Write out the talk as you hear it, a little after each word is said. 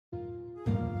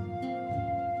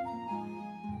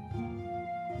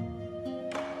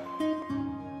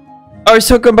Alright,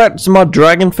 so welcome back to some more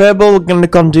DragonFable. We're going to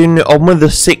continue on with the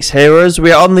 6 heroes.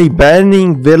 We are on the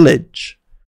burning village.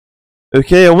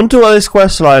 Okay, I wonder what this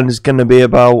questline is going to be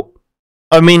about.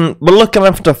 I mean, we're looking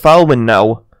after Falwyn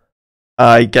now,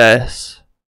 I guess.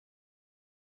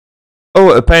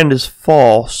 Oh, apparently is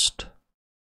forced.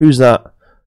 Who's that?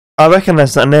 I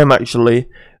recognise that name actually.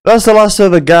 That's the last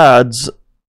of the guards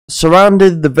surround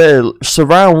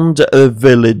the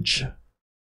village.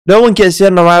 No one gets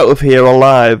in or out of here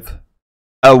alive.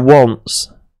 At once.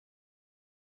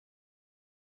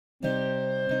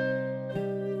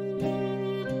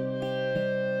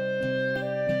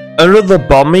 Another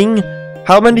bombing?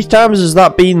 How many times has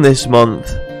that been this month?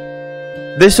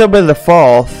 This will be the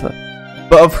 4th.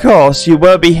 But of course, you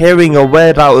won't be hearing a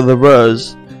word out of the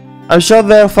Rose. I'm sure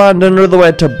they'll find another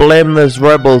way to blame those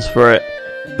rebels for it.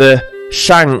 The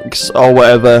Shanks or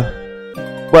whatever.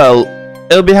 Well,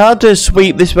 it'll be hard to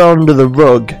sweep this one under the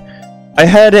rug. I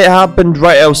heard it happened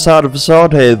right outside of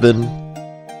Swordhaven.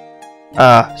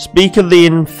 Ah, speak of the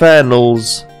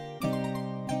infernals.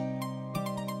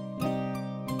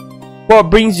 What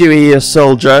brings you here,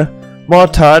 soldier? More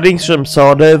tidings from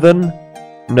Swordhaven?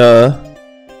 No.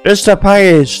 Just a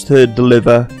package to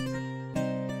deliver.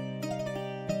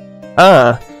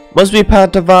 Ah, must be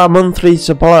part of our monthly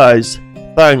supplies.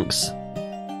 Thanks.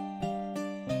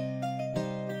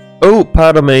 Oh,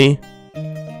 pardon me.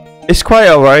 It's quite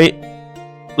alright.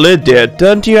 Lydia,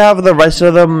 don't you have the rest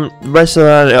of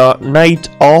the night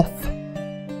off?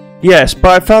 Yes,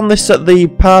 but I found this at the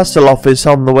parcel office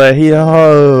on the way here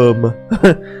home.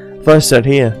 First said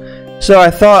here. So I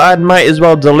thought I might as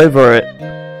well deliver it.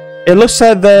 It looks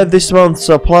like they're this month's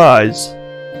supplies.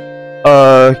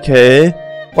 Okay.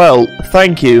 Well,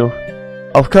 thank you.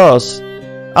 Of course.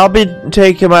 I'll be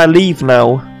taking my leave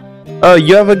now. Oh,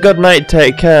 you have a good night,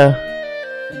 take care.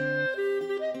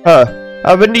 Huh.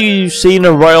 Haven't you seen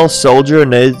a royal soldier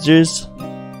in ages?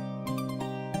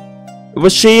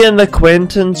 Was she an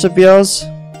acquaintance of yours?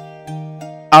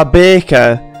 Our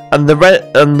baker, and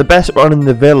the best one in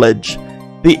the village.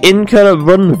 The inn couldn't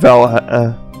run without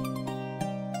her.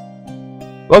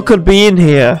 What could be in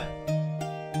here?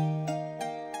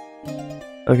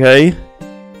 Okay.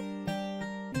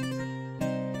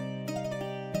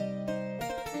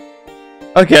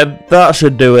 Okay, that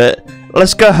should do it.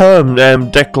 Let's go home,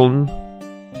 Declan.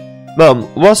 Mum,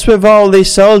 what's with all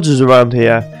these soldiers around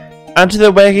here? Aren't they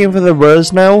waiting for the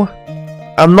Rose now?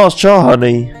 I'm not sure,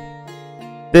 honey.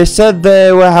 They said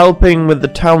they were helping with the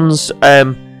town's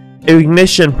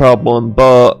ignition problem,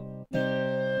 but...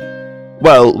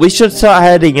 well, we should start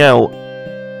heading out.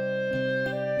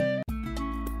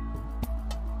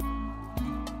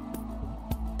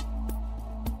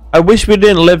 I wish we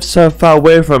didn't live so far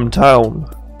away from town.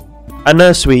 I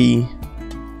know, sweetie.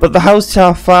 But the house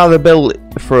our father built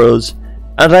for us,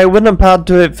 and I wouldn't part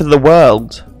to it for the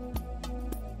world.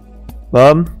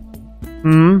 Mum?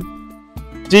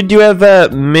 Did you ever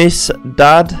miss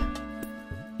Dad?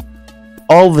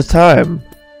 All the time.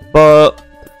 But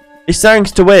it's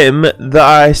thanks to him that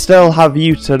I still have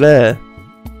you today.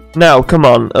 Now, come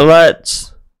on,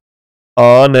 let's...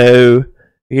 oh no.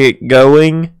 Get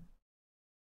going.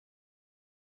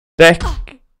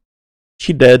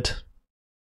 She did.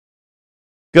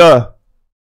 Go.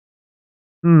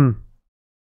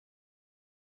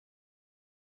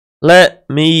 Let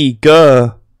me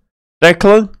go.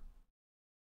 Declan?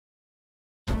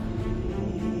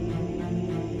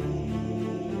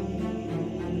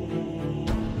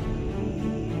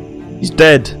 He's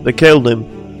dead. They killed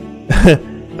him.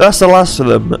 That's the last of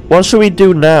them. What should we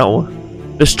do now?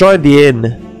 Destroy the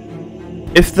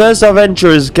inn. If those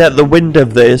adventurers get the wind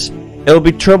of this, it'll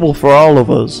be trouble for all of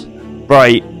us.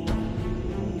 Right.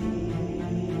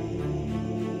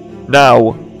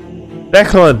 Now.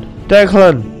 Declan!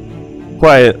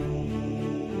 Quiet.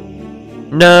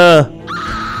 No.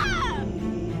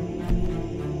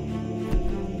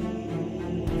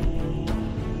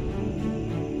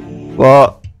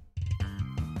 What?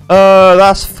 Oh,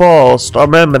 that's forced. I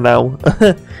remember now.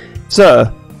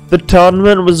 So, the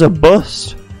tournament was a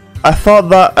bust? I thought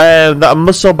that that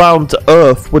muscle bound to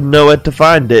Earth would know where to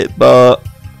find it, but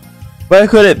where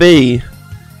could it be?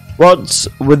 What's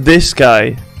with this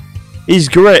guy? He's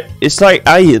great. It's like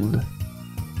iron.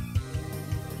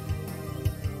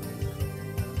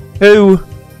 Who?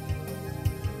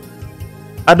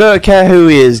 I don't care who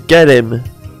he is. Get him.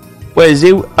 Wait, is he?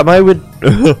 Am I with?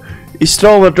 He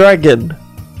stole a dragon.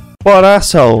 What an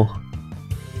asshole.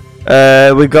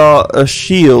 We got a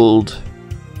shield.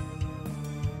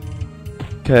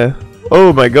 Okay.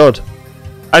 Oh my god.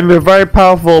 I'm a very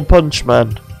powerful punch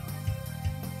man.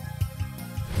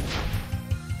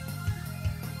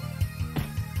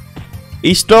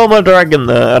 He stole my dragon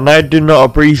there, and I do not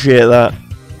appreciate that.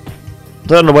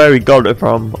 Don't know where he got it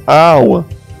from. Ow!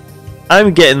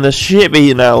 I'm getting the shit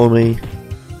beaten out of me.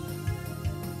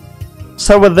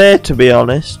 So were they, to be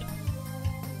honest.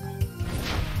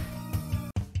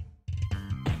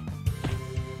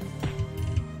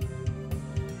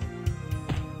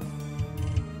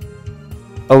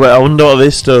 Oh wait, I wonder what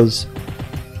this does.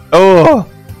 Oh!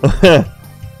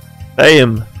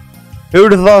 Damn. Who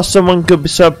would have thought someone could be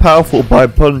so powerful by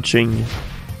punching?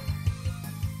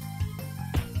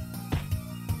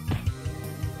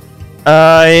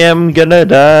 I am gonna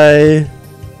die.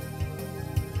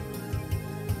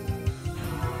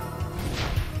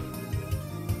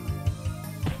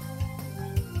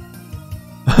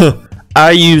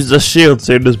 I use the shield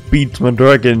so it just beats my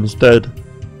dragon instead.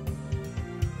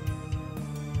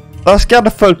 That's kinda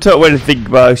fucked up when you think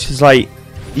about it. It's just like,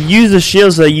 you use the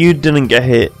shield so you didn't get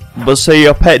hit, but so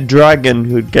your pet dragon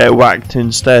could get whacked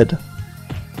instead.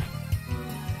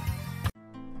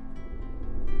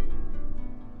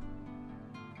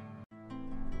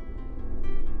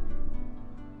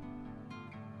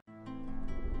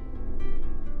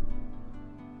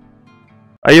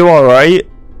 Are you alright?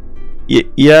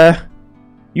 Yeah.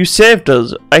 You saved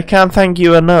us. I can't thank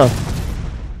you enough.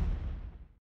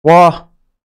 What?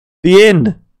 The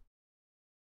inn.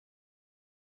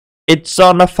 It's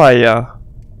on a fire.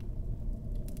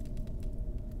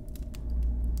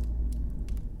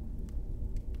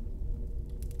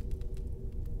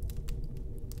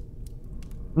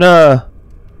 No.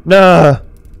 No.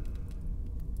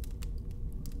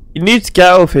 You need to get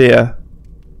out of here.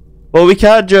 But we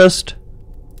can't just...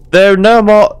 There are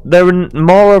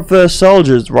more of the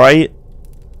soldiers, right?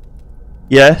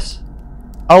 Yes.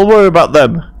 I'll worry about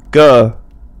them. Go.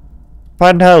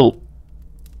 Find help.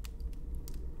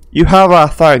 You have our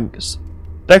thanks.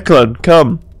 Declan,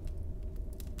 come.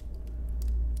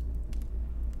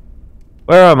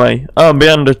 Where am I? Oh, I'm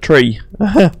behind a tree.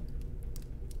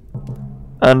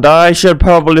 And I should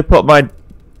probably put my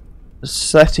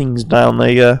settings down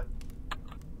there.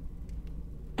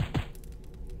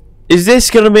 Is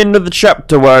this going to be another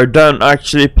chapter where I don't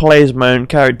actually play as my own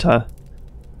character?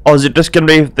 Or is it just going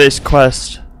to be this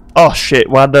quest? Oh shit,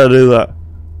 why did I do that?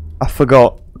 I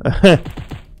forgot.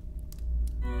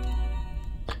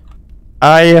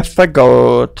 I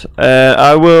forgot.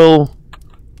 I will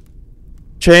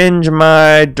change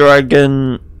my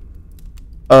dragon.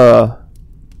 Well,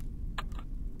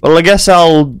 I guess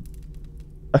I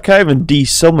can't even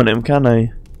de-summon him, can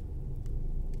I?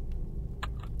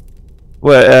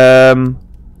 Wait,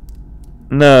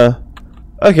 no.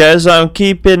 Okay, so I'm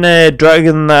keeping a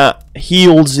dragon that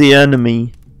heals the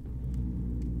enemy.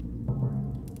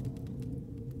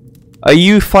 Are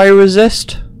you fire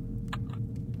resist?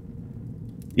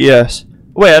 Yes.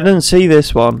 Wait, I didn't see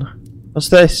this one. What's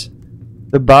this?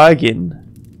 The bargain.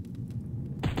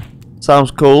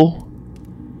 Sounds cool.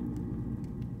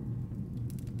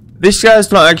 This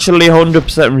guy's not actually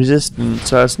 100% resistant,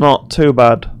 so it's not too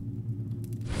bad.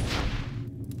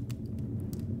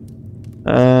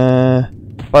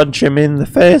 Punch him in the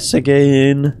face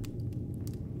again.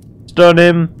 Stun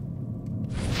him.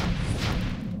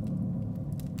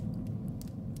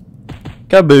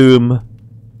 Kaboom.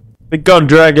 Big gun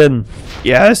dragon.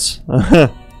 Yes.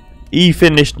 He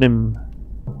finished him.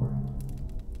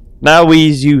 Now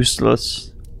he's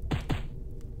useless.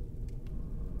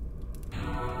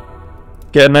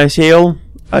 Get a nice heal,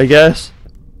 I guess.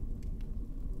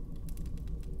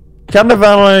 Kind of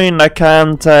annoying I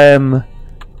can't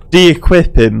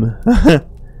de-equip him.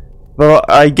 But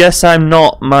I guess I'm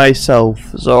not myself,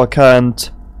 so I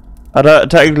can't. I don't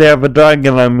technically have a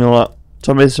dragon amulet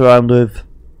to mess around with.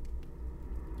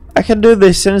 I can do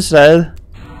this instead.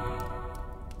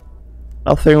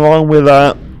 Nothing wrong with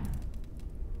that.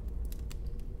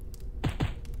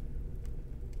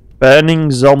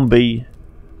 Burning zombie.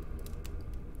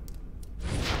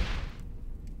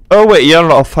 Oh wait, you're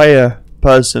not a fire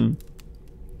person.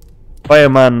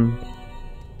 Fireman.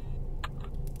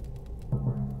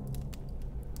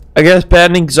 I guess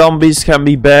burning zombies can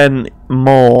be burned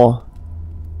more.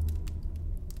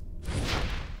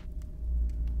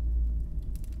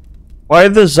 Why are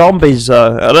the zombies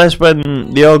though? Unless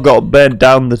when they all got burned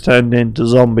down they turned into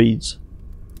zombies.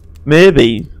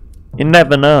 Maybe. You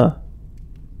never know.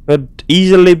 Could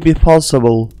easily be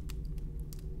possible.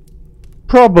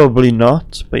 Probably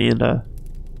not, but you know.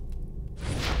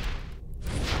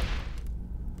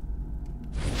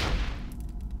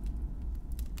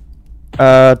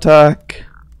 Attack.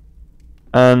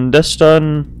 And a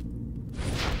stun.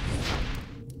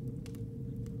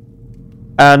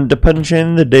 And a punch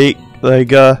in the dick. There you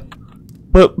go.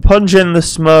 But punch in the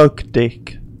smoke,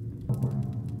 dick.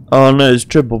 Oh no, it's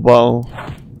triple bottle.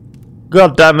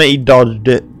 God damn it, he dodged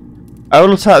it. I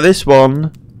will attack this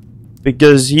one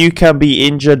because you can be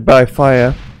injured by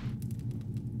fire.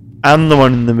 And the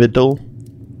one in the middle.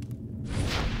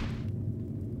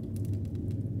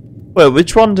 Wait,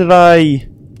 which one did I...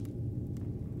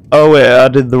 Oh wait, I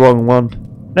did the wrong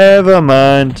one. Never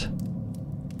mind.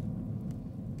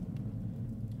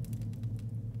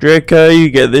 Draco, you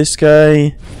get this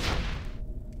guy.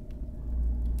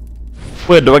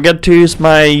 Wait, do I get to use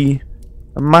my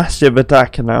massive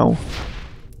attack now?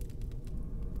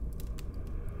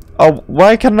 Oh,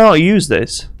 why can I not use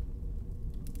this?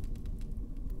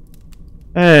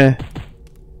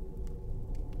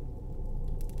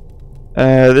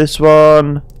 This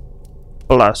one...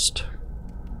 Blast.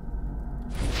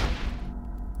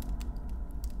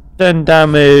 10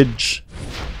 damage.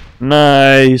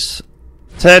 Nice.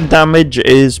 10 damage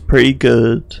is pretty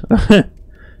good.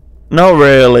 Not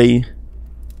really.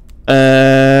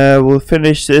 We'll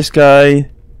finish this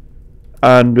guy.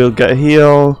 And we'll get a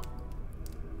heal.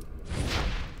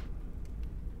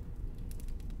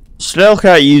 Still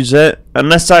can't use it.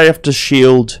 Unless I have to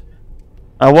shield.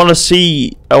 I wanna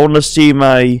see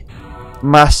my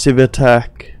massive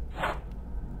attack.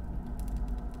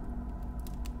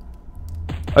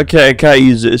 Okay, I can't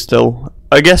use it still.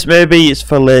 I guess maybe it's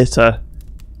for later.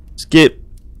 Skip.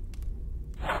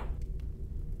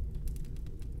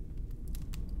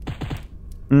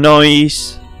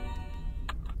 Nice.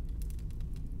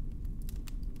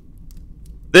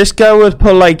 This guy would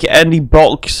put like any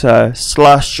boxer /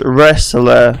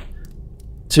 wrestler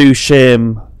to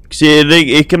shame. Cause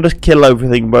he can just kill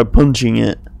everything by punching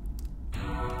it.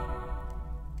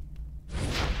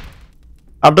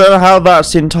 I don't know how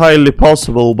that's entirely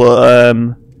possible, but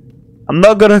I'm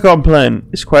not gonna complain.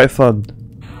 It's quite fun.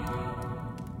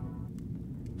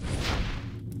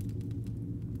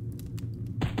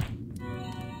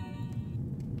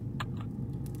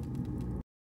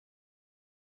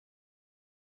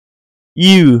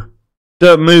 You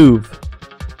don't move.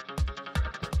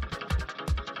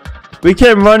 We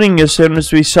came running as soon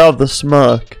as we saw the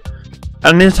smoke.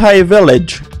 An entire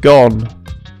village gone.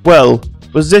 Well,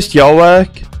 was this your work?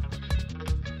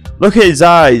 Look at his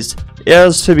eyes. It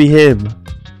has to be him.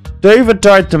 Don't even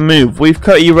try to move. We've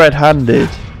caught you red-handed.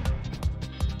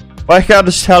 Why can't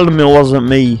I just tell him it wasn't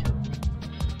me?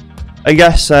 I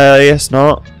guess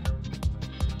not.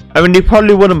 I mean, he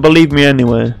probably wouldn't believe me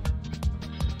anyway.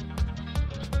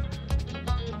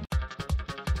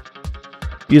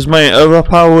 Use my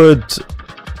overpowered,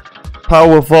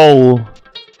 powerful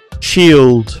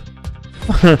shield.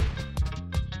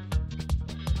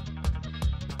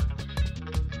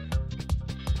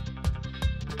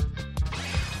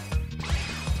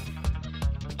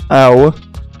 Ow.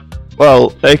 Well,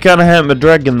 they kinda hurt my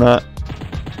dragon that.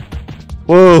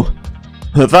 Whoa.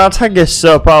 That attack is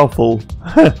so powerful.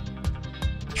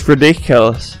 It's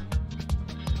ridiculous.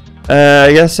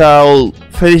 I guess I'll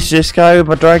finish this guy with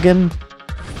my dragon.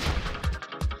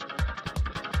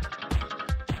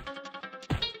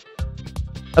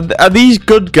 Are these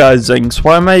good guys things?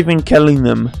 Why am I even killing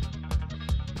them?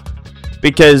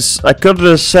 Because I could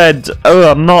have said,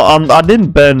 oh, I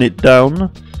didn't burn it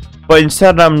down. But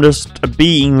instead I'm just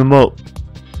beating them up.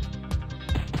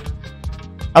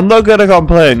 I'm not gonna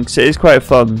complain because it is quite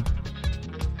fun.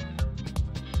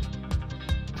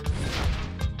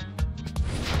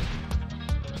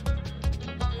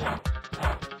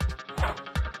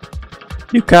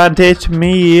 You can't hit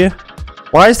me.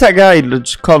 Why is that guy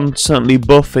just constantly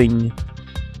buffing?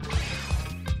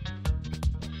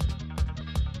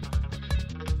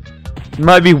 He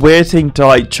might be waiting to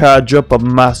like charge up a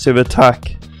massive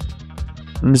attack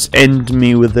and just end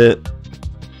me with it.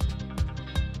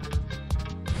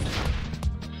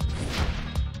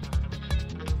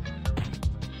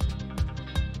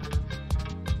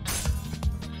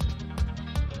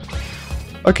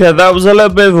 Okay, that was a little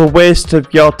bit of a waste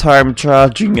of your time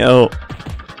charging it up.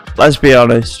 Let's be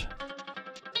honest.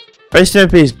 Rest in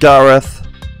peace, Gareth.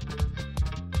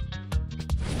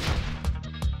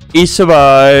 He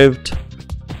survived.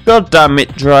 God damn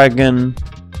it, dragon.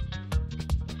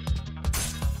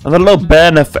 And the little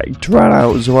burn effect ran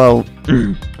out as well.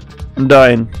 I'm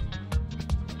dying.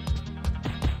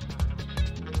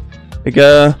 Here we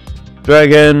go.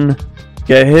 Dragon.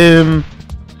 Get him.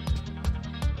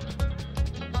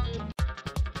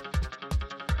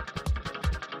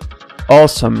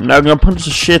 Awesome. Now I'm gonna punch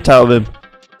the shit out of him.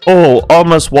 Oh,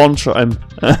 almost one-shot him.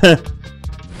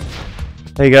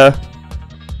 There you go.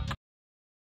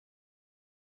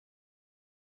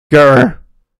 Grr.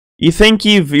 You think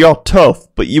you're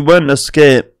tough, but you won't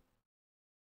escape.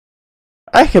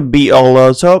 I can beat all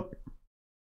those up.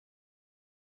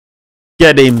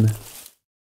 Get him.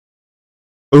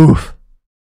 Oof.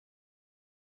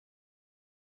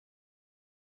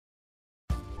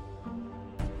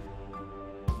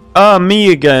 Ah,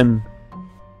 me again.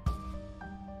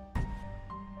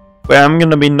 Wait, I'm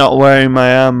gonna be not wearing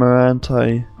my armor, aren't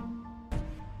I?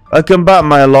 Welcome back,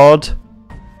 my lord.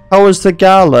 How was the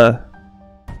gala?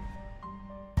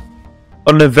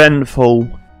 Uneventful.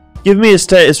 Give me a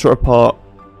status report.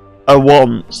 I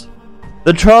want.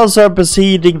 The trials are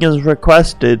proceeding as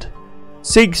requested.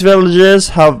 6 villages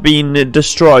have been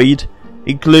destroyed,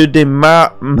 including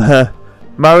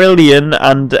Marillion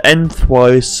and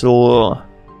entwine.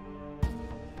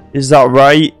 Is that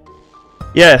right?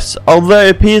 Yes, although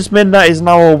it appears Midnight is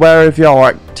now aware of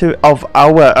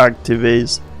our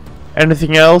activities.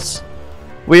 Anything else?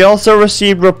 We also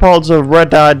received reports of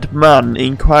red-eyed man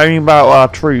inquiring about our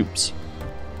troops.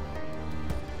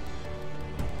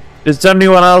 Does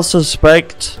anyone else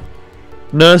suspect?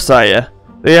 No, sire.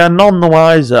 They are none the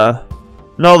wiser.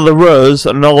 Nor the Rose,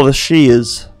 nor the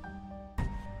Shears.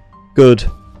 Good.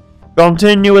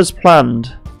 Continue as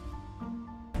planned.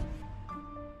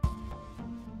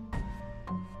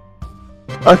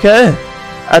 Okay.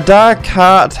 A dark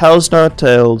heart tells no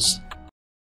tales.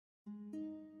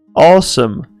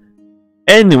 Awesome.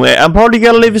 Anyway, I'm probably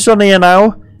gonna leave this one here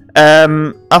now.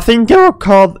 I think I'll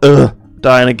record.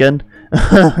 Dying again.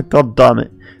 God damn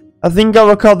it. I think I'll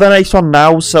record the next one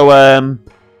now. So,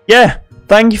 yeah.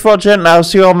 Thank you for watching. I'll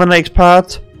see you on the next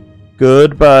part.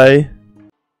 Goodbye.